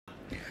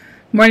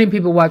Morning,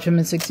 people. Watching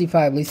in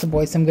 65. Lisa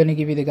Boyce. I'm going to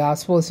give you the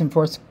gospel. It's in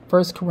 1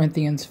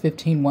 Corinthians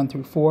 15, 1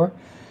 through 4.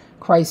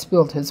 Christ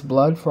spilled his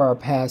blood for our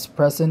past,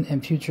 present,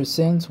 and future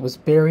sins, was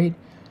buried,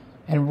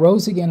 and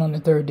rose again on the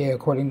third day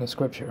according to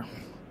Scripture.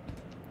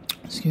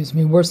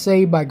 We're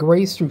saved by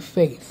grace through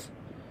faith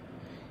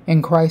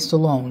in Christ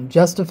alone,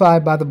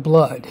 justified by the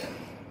blood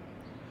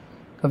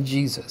of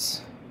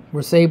Jesus.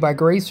 We're saved by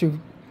grace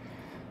through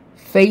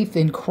faith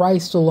in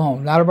Christ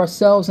alone, not of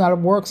ourselves, not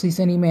of works, lest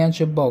any man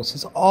should boast.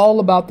 It's all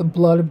about the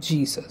blood of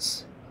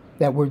Jesus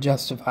that we're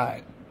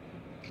justified.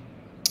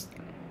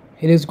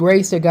 It is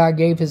grace that God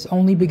gave his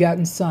only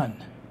begotten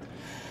Son,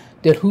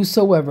 that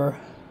whosoever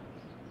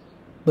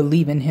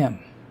believe in him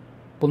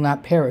will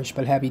not perish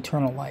but have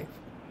eternal life.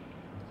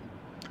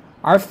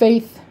 Our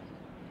faith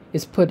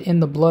is put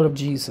in the blood of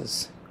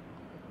Jesus.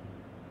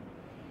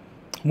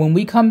 When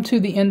we come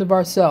to the end of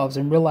ourselves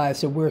and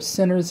realize that we're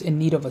sinners in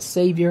need of a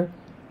Savior,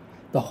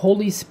 the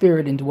Holy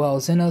Spirit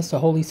indwells in us. The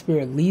Holy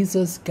Spirit leads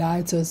us,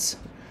 guides us.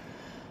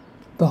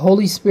 The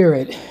Holy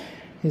Spirit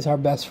is our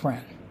best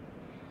friend.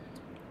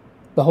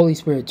 The Holy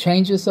Spirit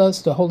changes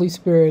us. The Holy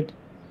Spirit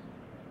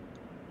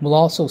will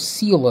also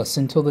seal us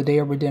until the day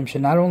of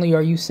redemption. Not only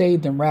are you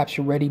saved and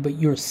rapture ready, but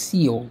you're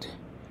sealed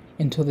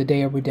until the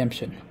day of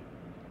redemption.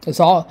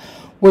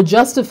 We're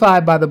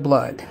justified by the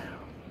blood.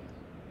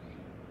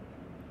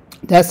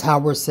 That's how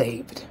we're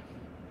saved.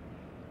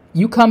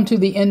 You come to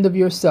the end of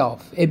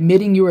yourself,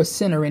 admitting you're a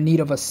sinner in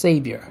need of a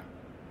Savior.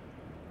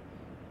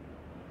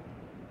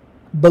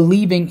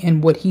 Believing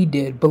in what he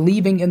did,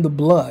 believing in the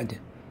blood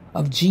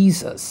of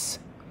Jesus.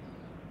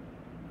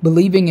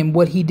 Believing in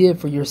what he did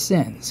for your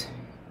sins.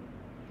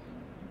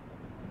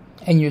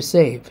 And you're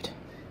saved.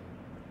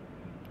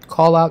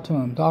 Call out to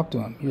him, talk to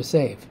him, you're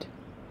saved.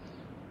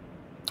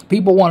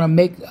 People want to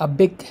make a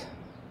big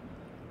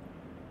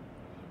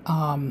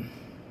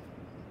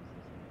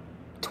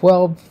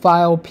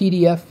 12-file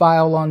PDF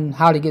file on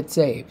how to get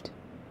saved.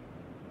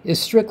 It's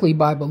strictly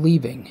by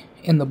believing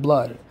in the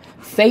blood.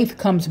 Faith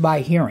comes by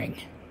hearing.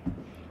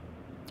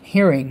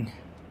 Hearing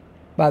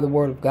by the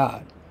word of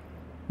God.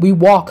 We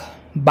walk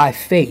by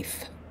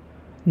faith,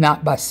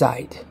 not by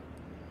sight.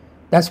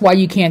 That's why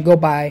you can't go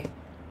by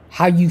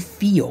how you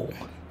feel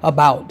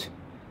about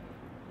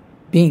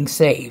being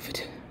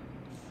saved.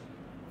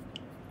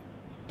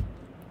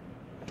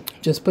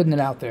 Just putting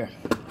it out there.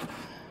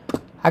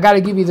 I got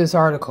to give you this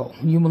article.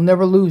 You will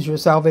never lose your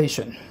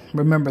salvation.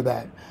 Remember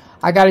that.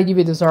 I got to give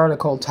you this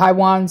article.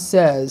 Taiwan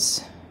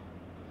says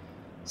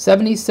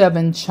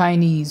 77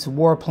 Chinese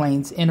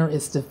warplanes enter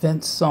its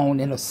defense zone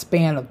in a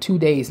span of 2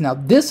 days. Now,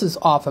 this is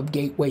off of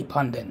Gateway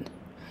Pundit.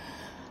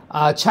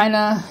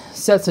 China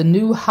sets a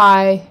new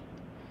high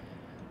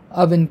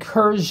of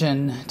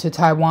incursion to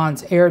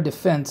Taiwan's air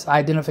defense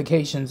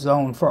identification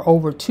zone for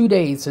over 2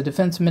 days, the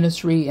Defense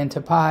Ministry in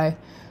Taipei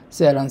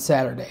said on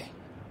Saturday.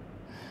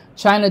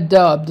 China,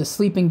 dubbed the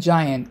sleeping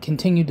giant,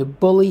 continued to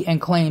bully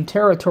and claim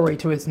territory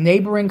to its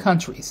neighboring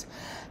countries.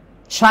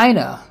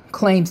 China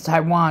claims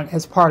Taiwan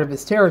as part of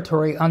its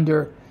territory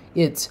under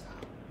its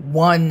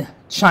One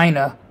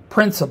China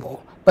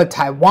principle, but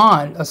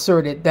Taiwan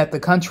asserted that the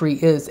country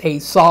is a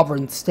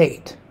sovereign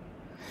state.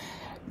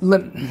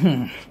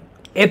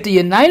 If the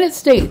United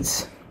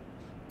States,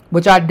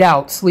 which I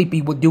doubt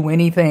Sleepy would do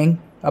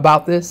anything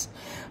about this,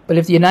 but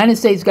if the United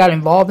States got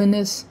involved in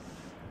this,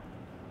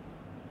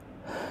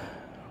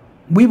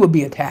 we would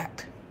be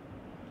attacked.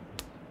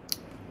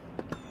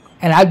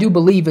 And I do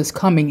believe it's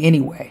coming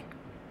anyway.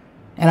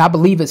 And I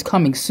believe it's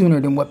coming sooner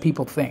than what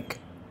people think.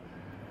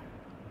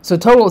 So a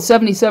total of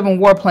 77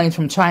 warplanes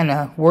from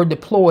China were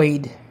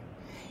deployed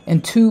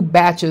in 2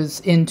 batches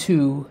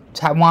into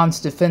Taiwan's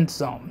defense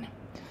zone.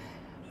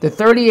 The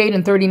 38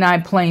 and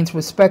 39 planes,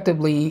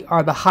 respectively,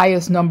 are the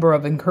highest number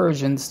of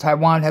incursions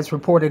Taiwan has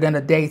reported in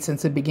a day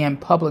since it began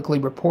publicly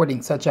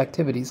reporting such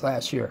activities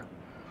last year.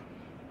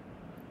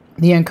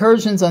 The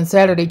incursions on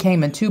Saturday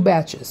came in 2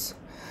 batches.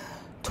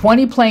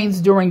 20 planes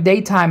during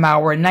daytime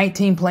hour and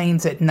 19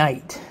 planes at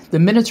night. The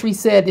ministry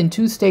said in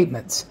 2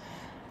 statements.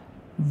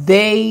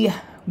 They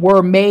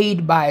were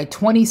made by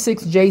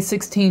 26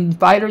 J-16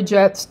 fighter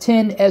jets,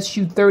 10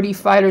 Su-30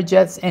 fighter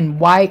jets, and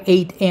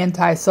Y-8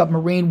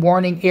 anti-submarine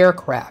warning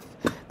aircraft.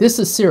 This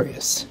is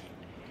serious.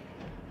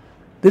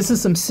 This is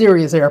some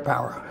serious air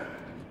power.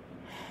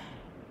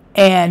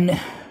 And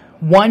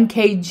 1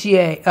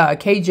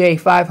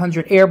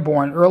 KJ-500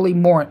 airborne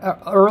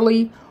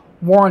early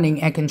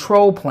warning and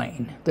control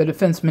plane, the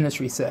Defense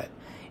Ministry said.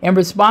 In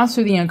response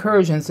to the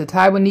incursions, the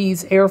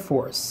Taiwanese Air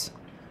Force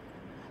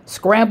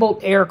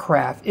scrambled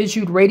aircraft,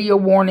 issued radio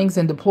warnings,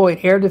 and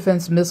deployed air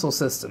defense missile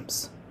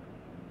systems,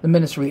 the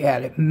ministry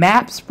added.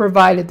 Maps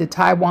provided the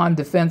Taiwan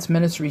Defense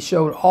Ministry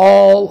showed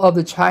all of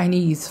the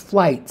Chinese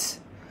flights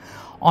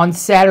on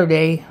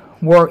Saturday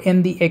were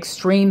in the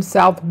extreme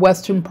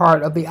southwestern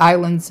part of the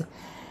island's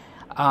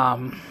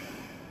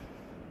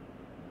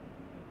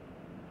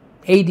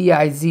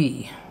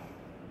ADIZ.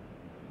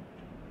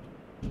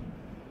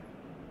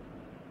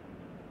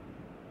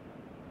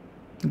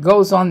 It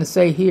goes on to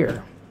say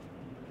here,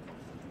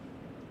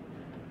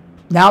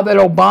 now that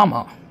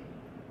Obama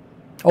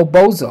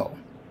Obozo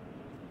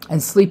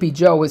and Sleepy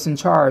Joe is in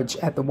charge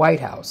at the White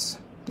House.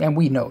 And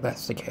we know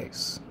that's the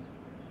case.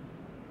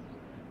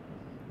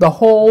 The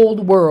whole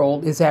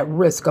world is at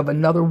risk of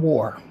another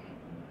war.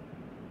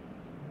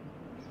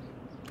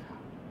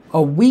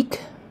 A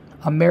weak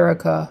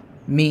America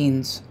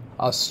means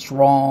a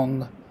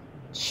strong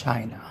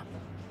China.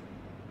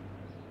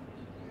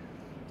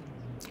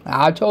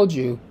 I told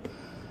you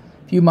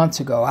a few months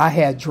ago, I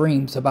had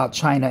dreams about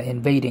China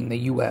invading the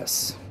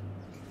U.S.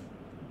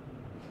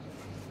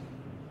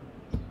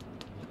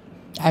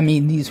 I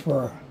mean, these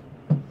were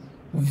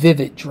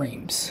vivid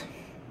dreams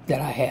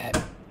that I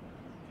had.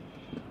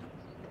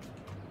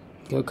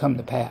 It'll come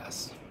to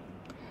pass.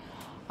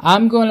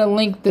 I'm going to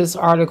link this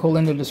article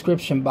in the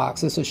description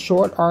box. It's a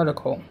short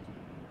article.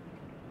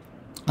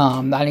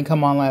 I didn't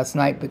come on last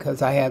night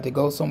because I had to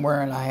go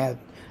somewhere and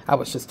I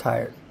was just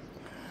tired.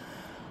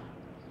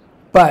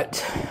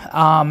 But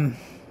I'm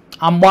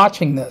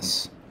watching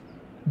this.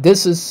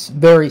 This is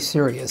very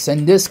serious,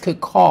 and this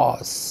could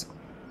cause,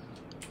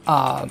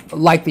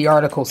 like the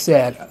article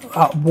said,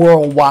 a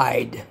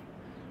worldwide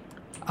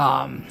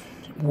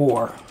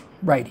war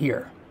right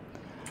here.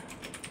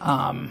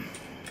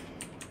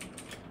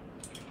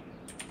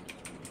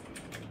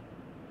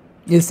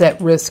 Is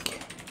at risk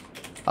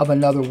of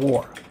another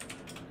war.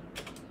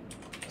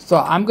 So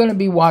I'm going to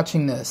be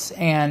watching this,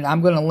 and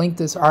I'm going to link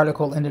this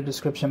article in the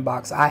description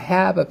box. I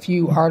have a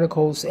few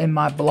articles in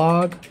my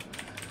blog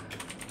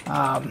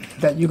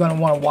that you're going to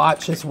want to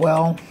watch as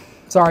well.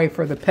 Sorry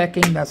for the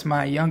pecking. That's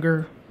my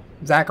younger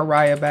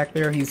Zachariah back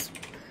there. He's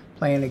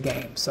playing the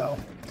game.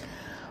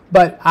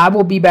 But I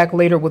will be back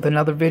later with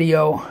another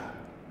video.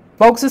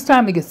 Folks, it's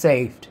time to get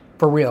saved.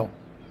 For real.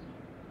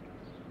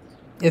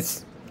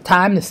 It's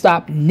time to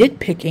stop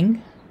nitpicking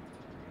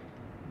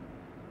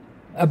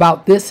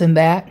about this and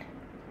that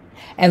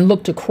and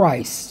look to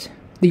Christ,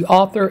 the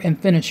author and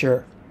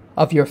finisher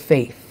of your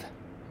faith.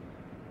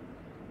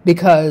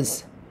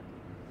 Because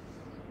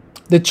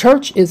the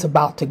church is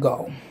about to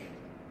go.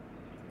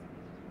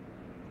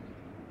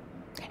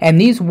 And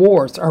these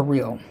wars are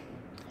real.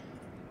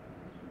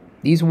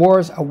 These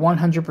wars are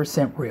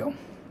 100% real.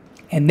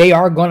 And they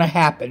are going to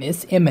happen.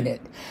 It's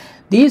imminent.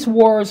 These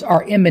wars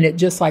are imminent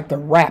just like the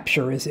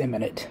rapture is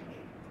imminent.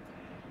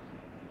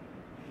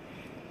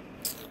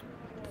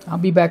 I'll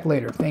be back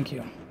later. Thank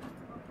you.